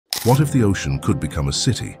What if the ocean could become a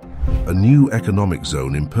city? A new economic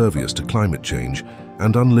zone impervious to climate change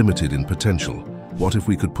and unlimited in potential. What if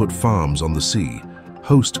we could put farms on the sea,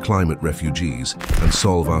 host climate refugees, and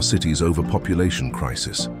solve our city's overpopulation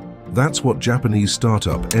crisis? That's what Japanese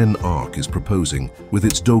startup N-ARK is proposing with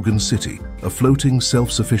its Dogen City, a floating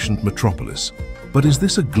self-sufficient metropolis. But is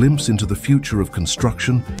this a glimpse into the future of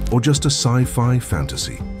construction or just a sci-fi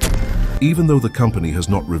fantasy? Even though the company has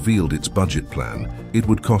not revealed its budget plan, it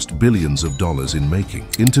would cost billions of dollars in making.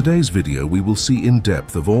 In today's video, we will see in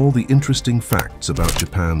depth of all the interesting facts about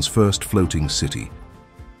Japan's first floating city.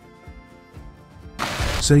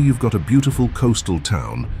 Say you've got a beautiful coastal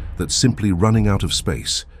town that's simply running out of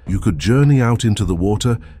space. You could journey out into the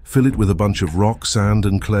water, fill it with a bunch of rock, sand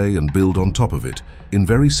and clay and build on top of it. In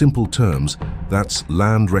very simple terms, that's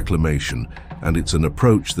land reclamation, and it's an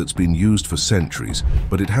approach that's been used for centuries,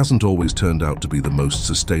 but it hasn't always turned out to be the most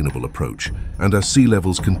sustainable approach. And as sea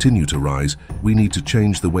levels continue to rise, we need to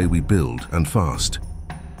change the way we build, and fast.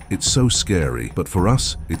 It's so scary, but for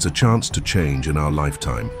us, it's a chance to change in our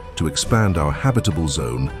lifetime, to expand our habitable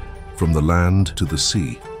zone from the land to the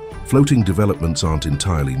sea. Floating developments aren't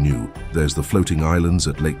entirely new. There's the floating islands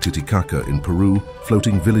at Lake Titicaca in Peru,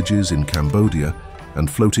 floating villages in Cambodia, and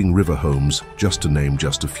floating river homes, just to name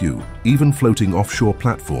just a few. Even floating offshore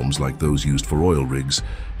platforms like those used for oil rigs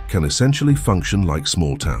can essentially function like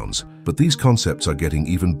small towns. But these concepts are getting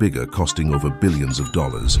even bigger, costing over billions of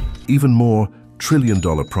dollars. Even more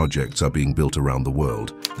trillion-dollar projects are being built around the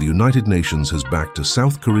world. The United Nations has backed a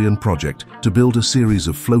South Korean project to build a series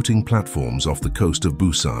of floating platforms off the coast of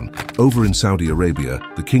Busan. Over in Saudi Arabia,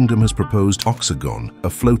 the kingdom has proposed Oxagon, a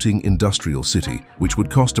floating industrial city, which would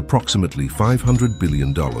cost approximately $500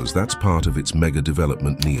 billion. That's part of its mega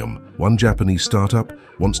development NEOM. One Japanese startup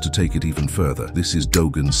wants to take it even further. This is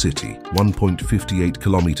Dogen City, 1.58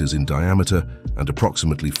 kilometers in diameter and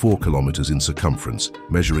approximately 4 kilometers in circumference,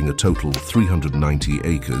 measuring a total 390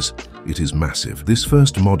 acres. It is massive. This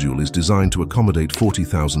first module is designed to accommodate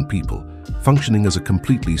 40,000 people, functioning as a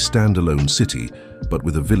completely standalone city, but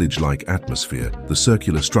with a village-like atmosphere. The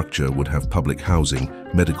circular structure would have public housing,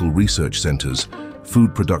 medical research centers,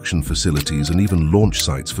 food production facilities, and even launch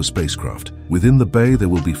sites for spacecraft. Within the bay, there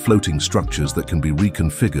will be floating structures that can be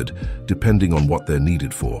reconfigured depending on what they're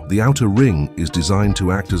needed for. The outer ring is designed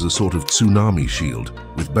to act as a sort of tsunami shield,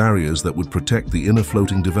 with barriers that would protect the inner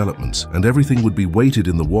floating developments, and everything would be weighted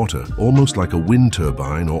in the water, almost like a wind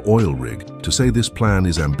turbine or oil rig. To say this plan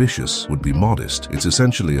is ambitious would be modest. It's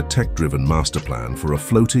essentially a tech-driven master plan for a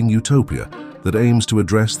floating utopia that aims to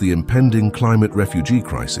address the impending climate refugee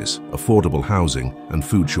crisis, affordable housing, and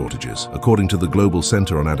food shortages. According to the Global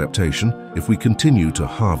Center on Adaptation, if we continue to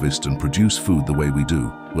harvest and produce food the way we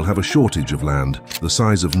do, we'll have a shortage of land the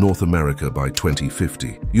size of North America by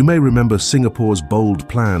 2050. You may remember Singapore's bold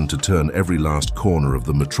plan to turn every last corner of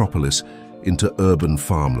the metropolis into urban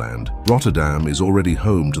farmland. Rotterdam is already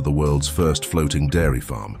home to the world's first floating dairy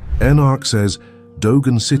farm. N-ARK says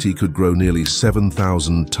Dogen City could grow nearly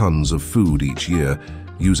 7,000 tons of food each year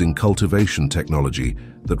using cultivation technology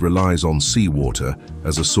that relies on seawater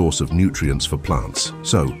as a source of nutrients for plants.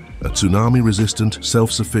 So, a tsunami-resistant,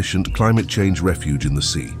 self-sufficient climate change refuge in the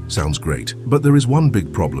sea. Sounds great. But there is one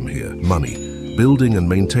big problem here: money. Building and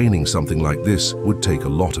maintaining something like this would take a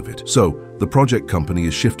lot of it. So, the project company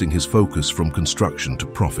is shifting his focus from construction to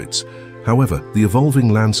profits. However, the evolving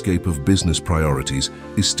landscape of business priorities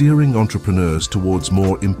is steering entrepreneurs towards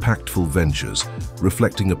more impactful ventures,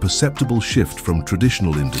 reflecting a perceptible shift from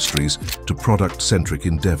traditional industries to product-centric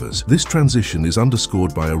endeavors. This transition is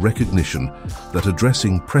underscored by a recognition that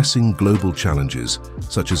addressing pressing global challenges,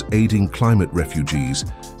 such as aiding climate refugees,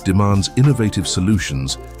 demands innovative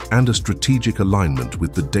solutions and a strategic alignment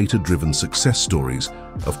with the data-driven success stories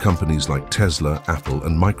of companies like Tesla, Apple,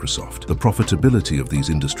 and Microsoft. The profitability of these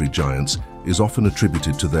industry giants is often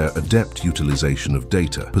attributed to their adept utilization of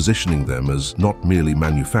data, positioning them as not merely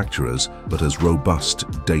manufacturers, but as robust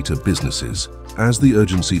data businesses. As the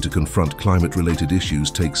urgency to confront climate-related issues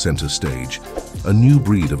takes center stage, a new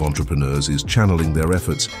breed of entrepreneurs is channeling their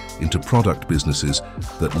efforts into product businesses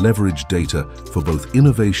that leverage data for both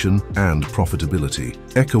innovation and profitability,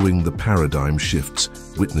 echoing the paradigm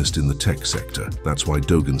shifts witnessed in the tech sector. That's why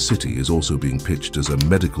Dogen City is also being pitched as a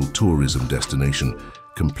medical tourism destination,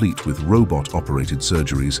 complete with robot-operated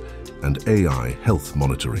surgeries and AI health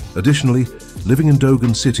monitoring. Additionally, living in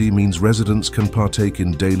Dogen City means residents can partake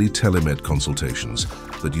in daily telemed consultations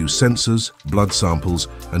that use sensors, blood samples,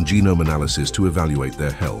 and genome analysis to evaluate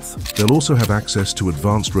their health. They'll also have access to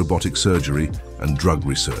advanced robotic surgery and drug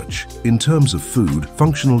research. In terms of food,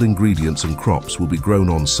 functional ingredients and crops will be grown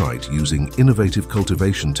on site using innovative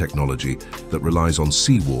cultivation technology that relies on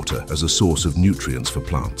seawater as a source of nutrients for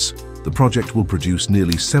plants. The project will produce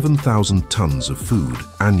nearly 7,000 tons of food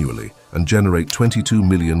annually and generate 22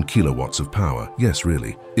 million kilowatts of power. Yes,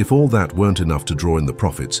 really. If all that weren't enough to draw in the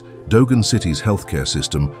profits, Dogen City's healthcare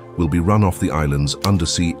system will be run off the island's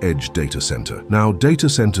undersea edge data center. Now, data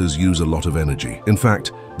centers use a lot of energy. In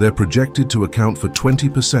fact, they're projected to account for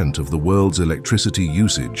 20% of the world's electricity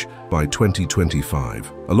usage by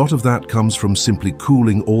 2025. A lot of that comes from simply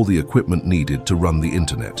cooling all the equipment needed to run the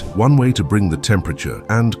internet. One way to bring the temperature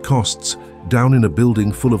and costs down in a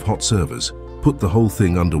building full of hot servers: put the whole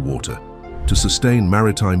thing underwater. To sustain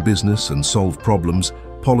maritime business and solve problems,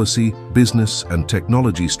 policy, business, and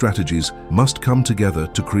technology strategies must come together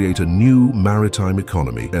to create a new maritime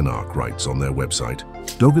economy, N-ARK writes on their website.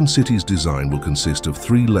 Dogen City's design will consist of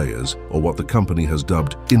 3 layers, or what the company has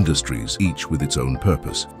dubbed industries, each with its own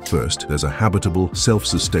purpose. First, there's a habitable,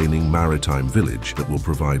 self-sustaining maritime village that will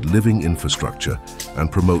provide living infrastructure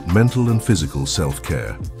and promote mental and physical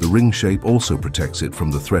self-care. The ring shape also protects it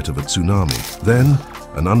from the threat of a tsunami. Then,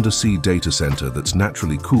 an undersea data center that's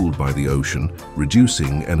naturally cooled by the ocean,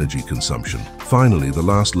 reducing energy consumption. Finally, the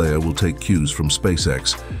last layer will take cues from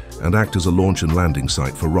SpaceX and act as a launch and landing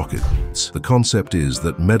site for rockets. The concept is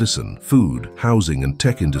that medicine, food, housing, and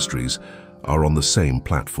tech industries are on the same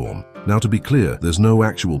platform. Now, to be clear, there's no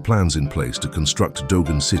actual plans in place to construct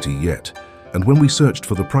Dogen City yet, and when we searched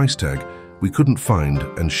for the price tag, we couldn't find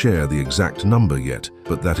and share the exact number yet,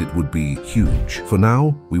 but that it would be huge. For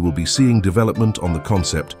now, we will be seeing development on the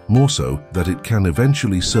concept, more so that it can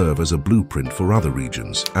eventually serve as a blueprint for other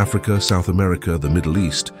regions. Africa, South America, the Middle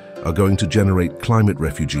East are going to generate climate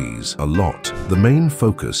refugees a lot. The main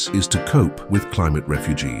focus is to cope with climate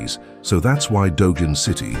refugees, so that's why Dogen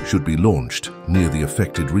City should be launched near the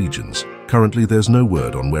affected regions. Currently, there's no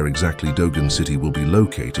word on where exactly Dogen City will be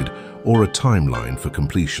located or a timeline for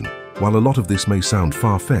completion. While a lot of this may sound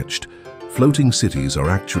far-fetched, floating cities are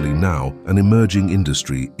actually now an emerging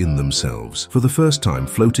industry in themselves. For the first time,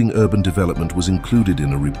 floating urban development was included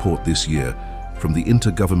in a report this year from the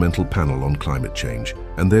Intergovernmental Panel on Climate Change.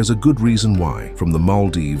 And there's a good reason why. From the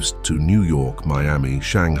Maldives to New York, Miami,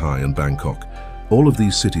 Shanghai, and Bangkok, all of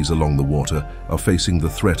these cities along the water are facing the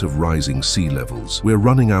threat of rising sea levels. We're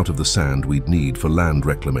running out of the sand we'd need for land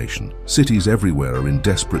reclamation. Cities everywhere are in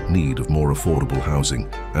desperate need of more affordable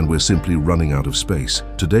housing, and we're simply running out of space.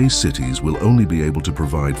 Today's cities will only be able to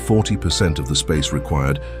provide 40% of the space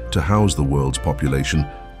required to house the world's population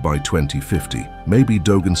by 2050. Maybe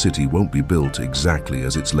Dogen City won't be built exactly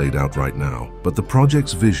as it's laid out right now, but the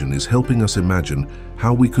project's vision is helping us imagine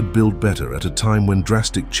how we could build better at a time when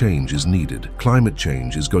drastic change is needed. Climate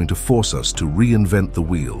change is going to force us to reinvent the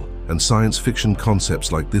wheel, and science fiction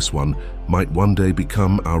concepts like this one might one day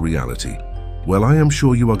become our reality. Well, I am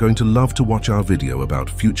sure you are going to love to watch our video about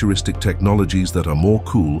futuristic technologies that are more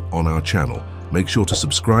cool on our channel. Make sure to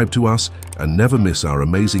subscribe to us and never miss our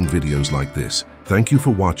amazing videos like this. Thank you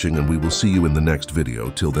for watching, and we will see you in the next video.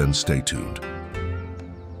 Till then, stay tuned.